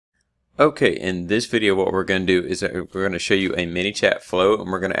Okay, in this video what we're going to do is that we're going to show you a ManyChat flow, and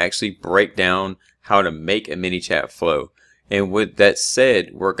we're going to actually break down how to make a ManyChat flow. And with that said,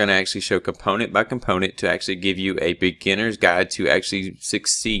 we're going to actually show component by component to actually give you a beginner's guide to actually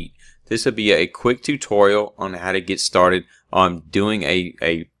succeed. This will be a quick tutorial on how to get started on doing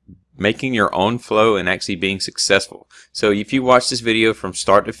making your own flow and actually being successful. So if you watch this video from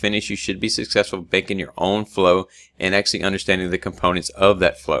start to finish, you should be successful making your own flow and actually understanding the components of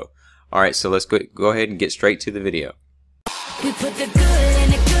that flow. Alright, so let's go ahead and get straight to the video. We put the good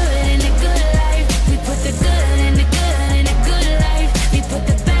in the good in the good life. We put the good in the good in the good life. We put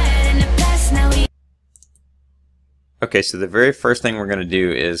the bad in the past, now we... Okay, so the very first thing we're going to do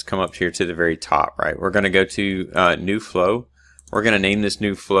is come up here to the very top, right? We're going to go to new flow. We're going to name this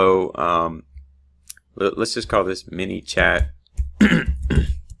new flow, let's just call this ManyChat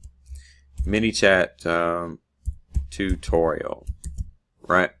ManyChat tutorial,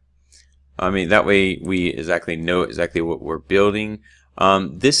 right? I mean, that way we exactly know exactly what we're building.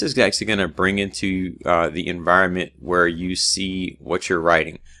 This is actually going to bring into the environment where you see what you're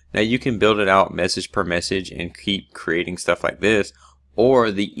writing. Now you can build it out message per message and keep creating stuff like this, or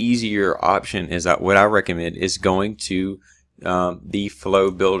the easier option is that what I recommend is going to the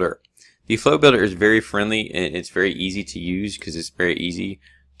flow builder. The flow builder is very friendly and it's very easy to use because it's very easy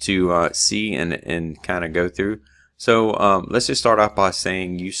to see and kind of go through. So let's just start off by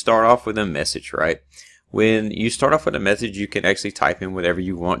saying you start off with a message, right? When you start off with a message, you can actually type in whatever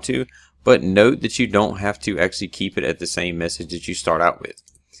you want to, but note that you don't have to actually keep it at the same message that you start out with.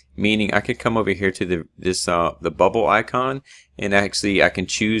 Meaning I could come over here to the bubble icon, and actually I can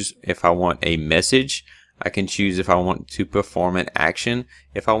choose if I want a message. I can choose if I want to perform an action,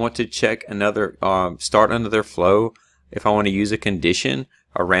 if I want to check another, start another flow, if I want to use a condition,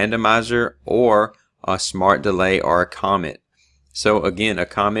 a randomizer, or a smart delay, or a comment. So again, a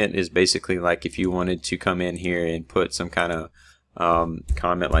comment is basically like if you wanted to come in here and put some kind of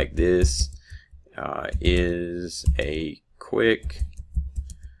comment like this is a quick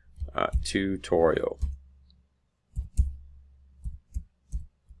tutorial.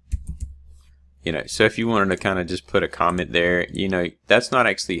 You know, so if you wanted to kind of just put a comment there, you know, that's not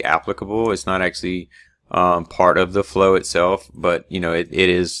actually applicable. It's not actually part of the flow itself, but you know, it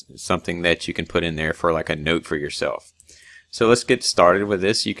is something that you can put in there for like a note for yourself. So let's get started with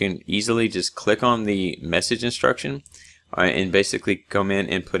this. You can easily just click on the message instruction and basically come in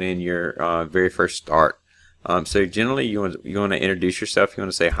and put in your very first start. So generally you want to introduce yourself. You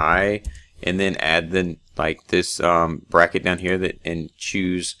want to say hi, and then add this bracket down here and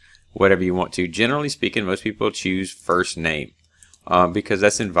choose whatever you want to. Generally speaking, most people choose first name because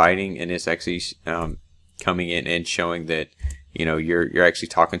that's inviting, and it's actually coming in and showing that you know you're actually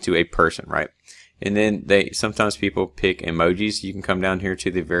talking to a person, right? And then sometimes people pick emojis. You can come down here to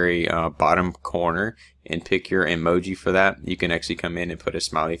the very bottom corner and pick your emoji for that. You can actually come in and put a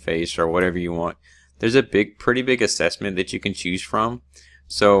smiley face or whatever you want. There's a pretty big assessment that you can choose from.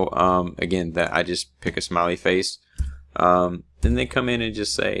 So again, I just pick a smiley face. Then they come in and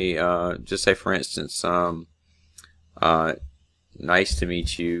just say for instance, nice to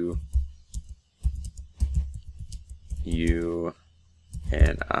meet you.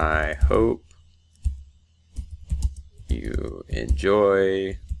 And I hope you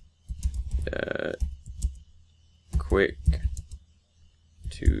enjoy the quick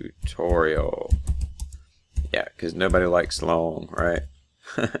tutorial. Yeah, because nobody likes long, right?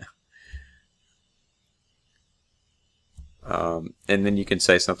 And then you can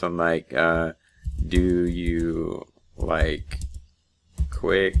say something like, do you like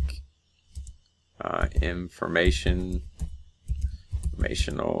quick informational,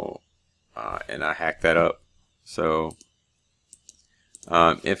 and I hacked that up. So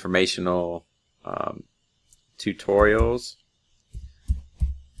informational tutorials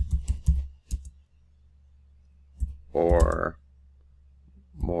or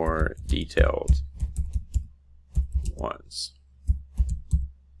more detailed ones.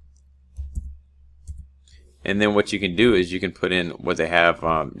 And then what you can do is you can put in what they have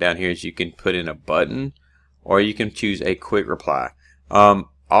down here is you can put in a button, or you can choose a quick reply.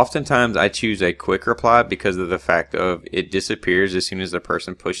 Oftentimes I choose a quick reply because of the fact of it disappears as soon as the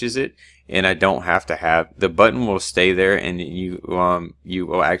person pushes it, and I don't have to have the button will stay there, and you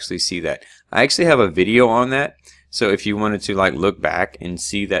will actually see that. I actually have a video on that, so if you wanted to like look back and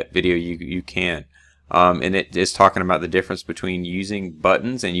see that video, you can. And it is talking about the difference between using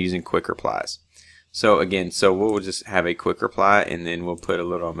buttons and using quick replies. So again, we'll just have a quick reply, and then we'll put a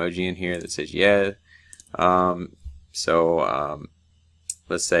little emoji in here that says yeah.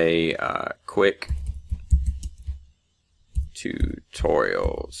 Let's say quick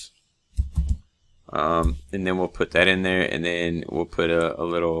tutorials. and then we'll put that in there, and then we'll put a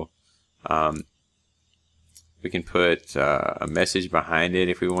little, we can put a message behind it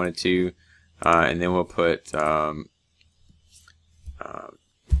if we wanted to, and then we'll put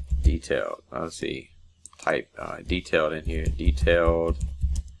detailed. Let's see, type detailed in here, detailed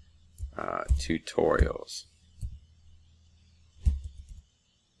tutorials,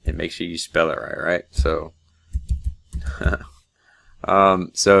 and make sure you spell it right? So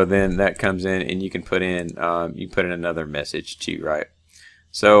so then that comes in, and you can put in another message too, right?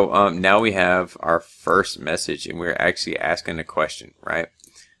 So now we have our first message, and we're actually asking a question, right?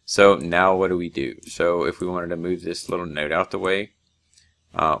 So now what do we do? So if we wanted to move this little note out the way,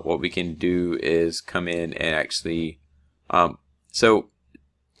 what we can do is come in and actually, so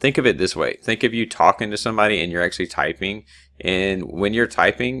think of it this way. Think of you talking to somebody and you're actually typing, and when you're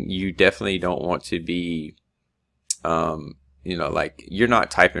typing, you definitely don't want to be, you know, like, you're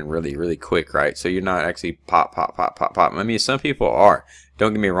not typing really quick, right? So you're not actually pop. I mean, some people are.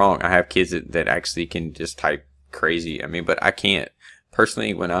 Don't get me wrong. I have kids that actually can just type crazy. I mean, but I can't.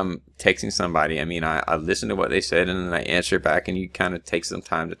 Personally, when I'm texting somebody, I mean, I listen to what they said and then I answer back, and you kind of take some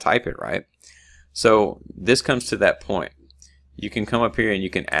time to type it, right? So this comes to that point. You can come up here and you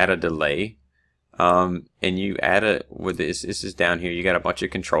can add a delay, and you add with this is down here. You got a bunch of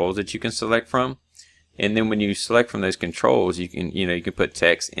controls that you can select from. And then when you select from those controls, you can, you can put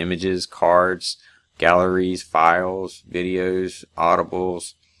text, images, cards, galleries, files, videos,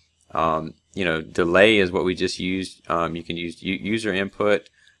 audibles. Delay is what we just used. You can use user input,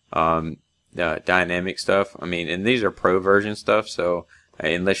 dynamic stuff. I mean, and these are pro version stuff. So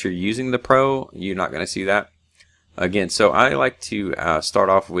unless you're using the pro, you're not going to see that. Again, so I like to start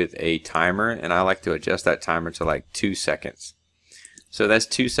off with a timer, and I like to adjust that timer to like 2 seconds. So that's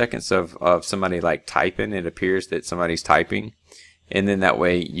 2 seconds of somebody like typing. It appears that somebody's typing, and then that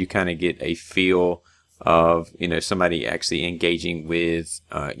way you kind of get a feel of, somebody actually engaging with,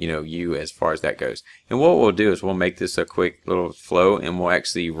 you as far as that goes. And what we'll do is we'll make this a quick little flow, and we'll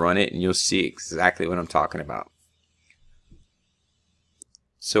actually run it, and you'll see exactly what I'm talking about.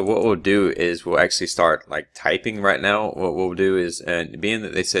 So what we'll do is we'll actually start like typing right now. What we'll do is, and being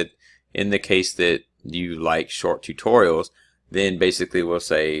that they said in the case that you like short tutorials, then basically we'll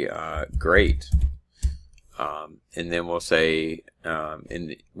say great, and then we'll say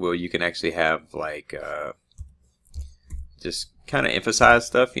you can actually have like just kind of emphasize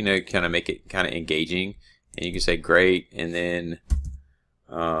stuff, kind of make it kind of engaging, and you can say great, and then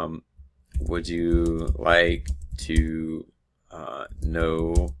would you like to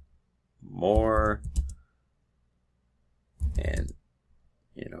know more, and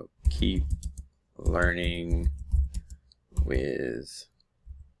keep learning with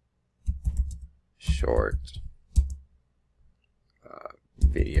short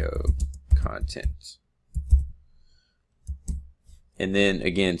video content. And then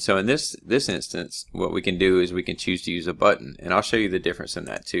again, so in this instance, what we can do is we can choose to use a button, and I'll show you the difference in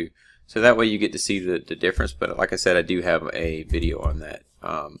that too. So that way you get to see the difference. But like I said, I do have a video on that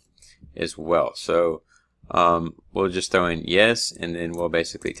as well. So we'll just throw in yes, and then we'll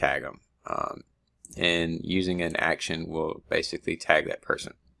basically tag them. And using an action, we'll basically tag that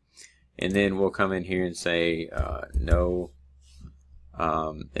person. And then we'll come in here and say no,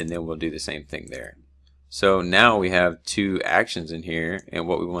 and then we'll do the same thing there. So now we have 2 actions in here, and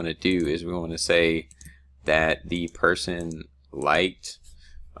what we want to do is we want to say that the person liked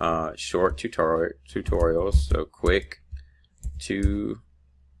short tutorials, so quick 2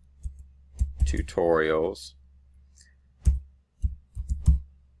 tutorials.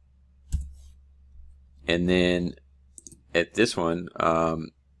 And then at this one,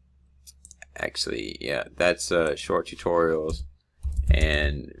 actually, yeah, that's short tutorials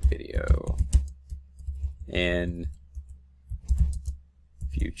and video and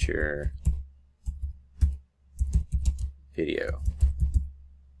future video.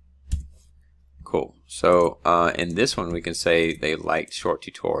 Cool. So in this one, we can say they liked short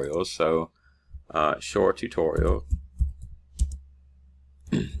tutorials. So short tutorial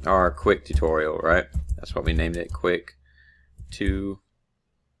or quick tutorial, right? That's what we named it, quick tutorial.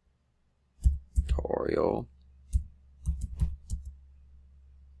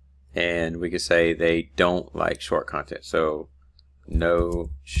 And we could say they don't like short content, so no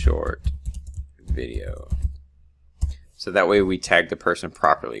short video. So that way we tag the person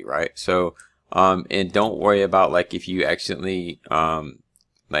properly, right? So and don't worry about like if you accidentally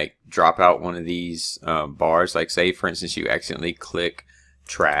like drop out one of these bars, like say for instance you accidentally click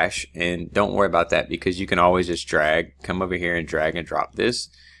trash, and don't worry about that, because you can always just come over here and drag and drop this.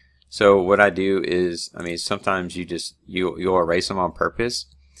 So what I do is, I mean, sometimes you'll erase them on purpose,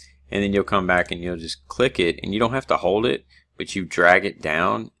 and then you'll come back and you'll just click it, and you don't have to hold it, but you drag it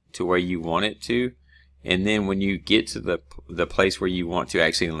down to where you want it to, and then when you get to the place where you want to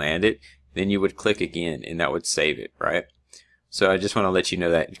actually land it, then you would click again, and that would save it, right? So I just want to let you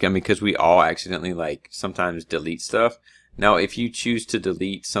know that, I mean, because we all accidentally like sometimes delete stuff. Now if you choose to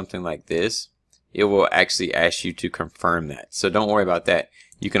delete something like this, it will actually ask you to confirm that. So don't worry about that.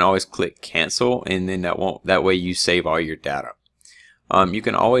 You can always click cancel, and then that way you save all your data. You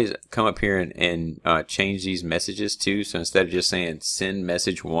can always come up here and change these messages too. So instead of just saying send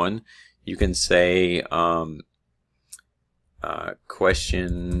message 1, you can say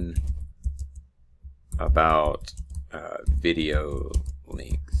question about video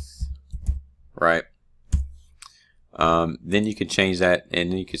links, right? Then you could change that,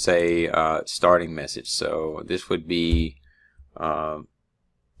 and then you could say starting message. So this would be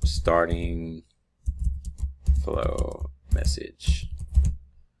starting flow message.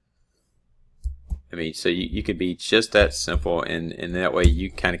 I mean, so you could be just that simple, and that way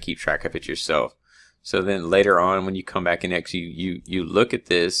you kind of keep track of it yourself. So then later on, when you come back and actually you look at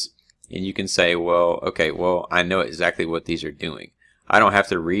this, and you can say, well, okay, well, I know exactly what these are doing. I don't have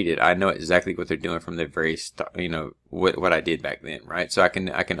to read it. I know exactly what they're doing from the very start, you know, what I did back then, right? So I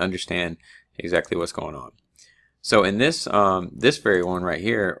can understand exactly what's going on. So in this this very one right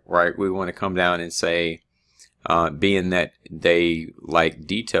here, right, we want to come down and say, being that they like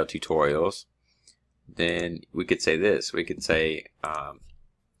detailed tutorials, then we could say this. We could say,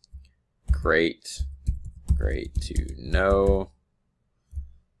 great to know.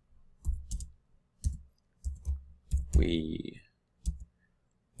 We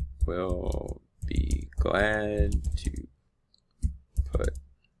will be glad to put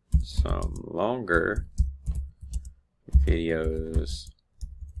some longer videos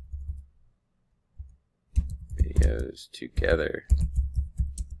together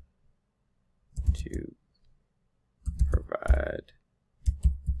to provide,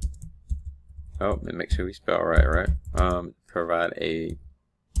 and make sure we spell right, provide a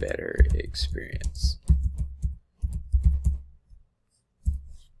better experience.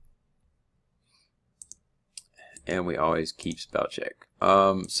 And we always keep spell check.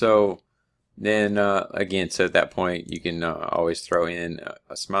 So then again, so at that point you can always throw in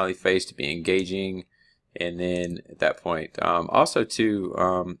a smiley face to be engaging, and then at that point also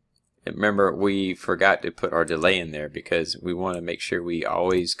to remember, we forgot to put our delay in there, because we want to make sure we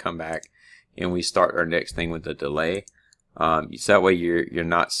always come back and we start our next thing with a delay. So that way you're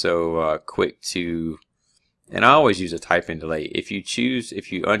not so quick to, and I always use a type-in delay. If you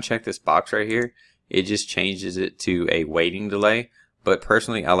uncheck this box right here, it just changes it to a waiting delay. But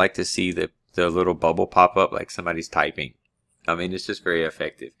personally, I like to see the little bubble pop up like somebody's typing. I mean, it's just very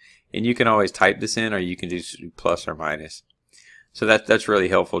effective. And you can always type this in, or you can do plus or minus. So that's really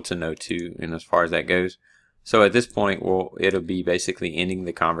helpful to know too, and as far as that goes. So at this point, well, it'll be basically ending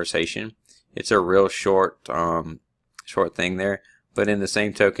the conversation. It's a real short thing there. But in the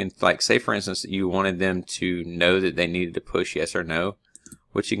same token, like say for instance, you wanted them to know that they needed to push yes or no.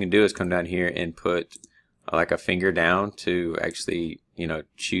 What you can do is come down here and put like a finger down to actually,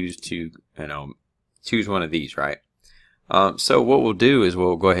 choose one of these, right? So what we'll do is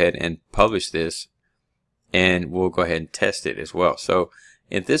we'll go ahead and publish this, and we'll go ahead and test it as well. So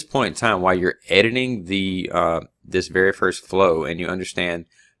at this point in time, while you're editing the this very first flow, and you understand,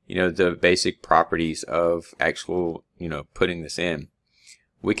 the basic properties of actual, putting this in,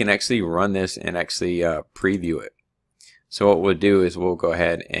 we can actually run this and actually preview it. So what we'll do is we'll go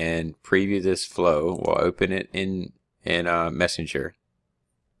ahead and preview this flow. We'll open it in Messenger,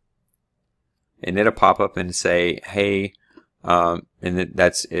 and it'll pop up and say, hey, and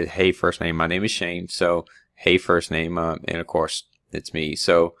that's it, hey first name. My name is Shane. So hey first name, and of course it's me.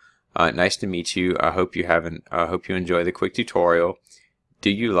 So nice to meet you. I hope you enjoy the quick tutorial. Do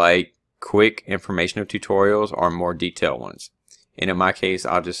you like quick informational tutorials or more detailed ones? And in my case,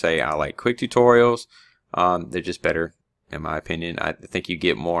 I'll just say I like quick tutorials. They're just better, in my opinion. I think you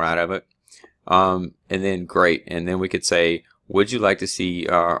get more out of it. And then great. And then we could say, would you like to see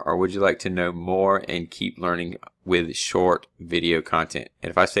or would you like to know more and keep learning with short video content? And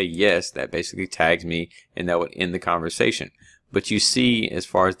if I say yes, that basically tags me, and that would end the conversation. But you see, as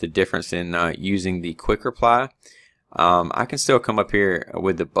far as the difference in using the quick reply, I can still come up here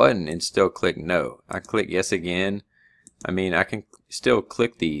with the button and still click no. I click yes again. I mean, I can still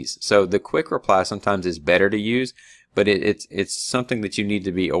click these. So the quick reply sometimes is better to use, but it's something that you need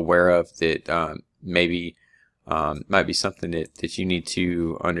to be aware of, that maybe might be something that you need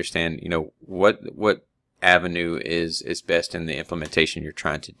to understand. What avenue is best in the implementation you're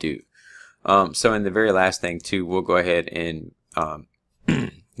trying to do. So in the very last thing too, we'll go ahead and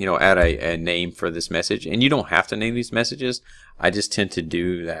add a name for this message. And you don't have to name these messages. I just tend to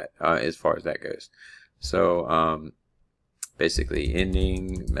do that as far as that goes. So basically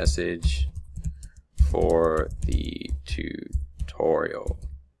ending message for the tutorial.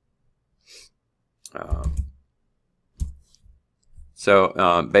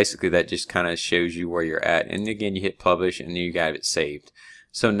 So basically that just kind of shows you where you're at, and again you hit publish and you got it saved.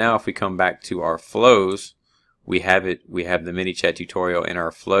 So now if we come back to our flows, we have the ManyChat tutorial in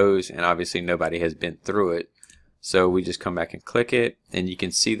our flows, and obviously nobody has been through it. So we just come back and click it, and you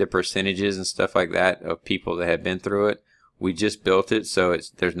can see the percentages and stuff like that of people that have been through it. We just built it, so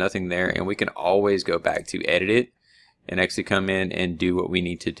there's nothing there, and we can always go back to edit it and actually come in and do what we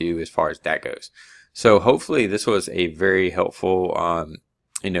need to do as far as that goes. So hopefully this was a very helpful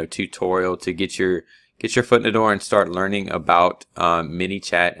tutorial to get your foot in the door and start learning about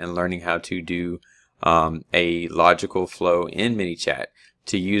ManyChat and learning how to do a logical flow in ManyChat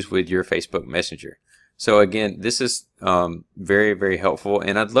to use with your Facebook Messenger. So again, this is very, very helpful,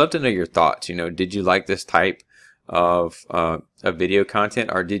 and I'd love to know your thoughts. Did you like this type of video content,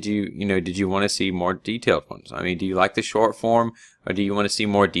 or did you want to see more detailed ones? I mean, do you like the short form, or do you want to see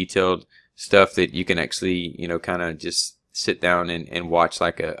more detailed stuff that you can actually kind of just sit down and watch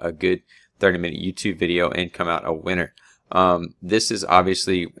like a good 30-minute YouTube video and come out a winner? This is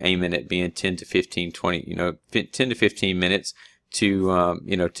obviously aiming at being 10 to 15, 20, 10 to 15 minutes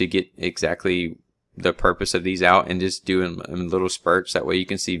to to get exactly the purpose of these out, and just doing in little spurts. That way you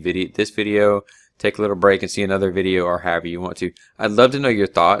can see this video, take a little break and see another video, or however you want to. I'd love to know your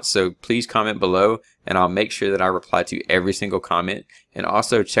thoughts, so please comment below, and I'll make sure that I reply to every single comment. And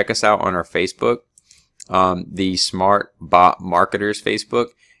also check us out on our Facebook, the Smart Bot Marketers Facebook,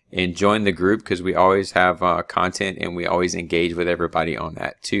 and join the group, because we always have content, and we always engage with everybody on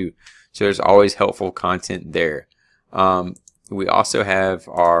that too. So there's always helpful content there. We also have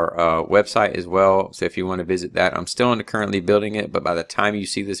our website as well, so if you want to visit that, I'm still currently building it, but by the time you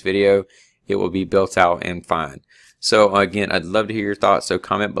see this video, it will be built out and fine. So again, I'd love to hear your thoughts, so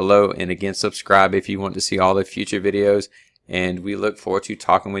comment below, and again, subscribe if you want to see all the future videos, and we look forward to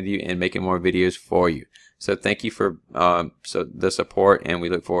talking with you and making more videos for you. So thank you for the support, and we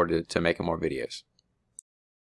look forward to making more videos.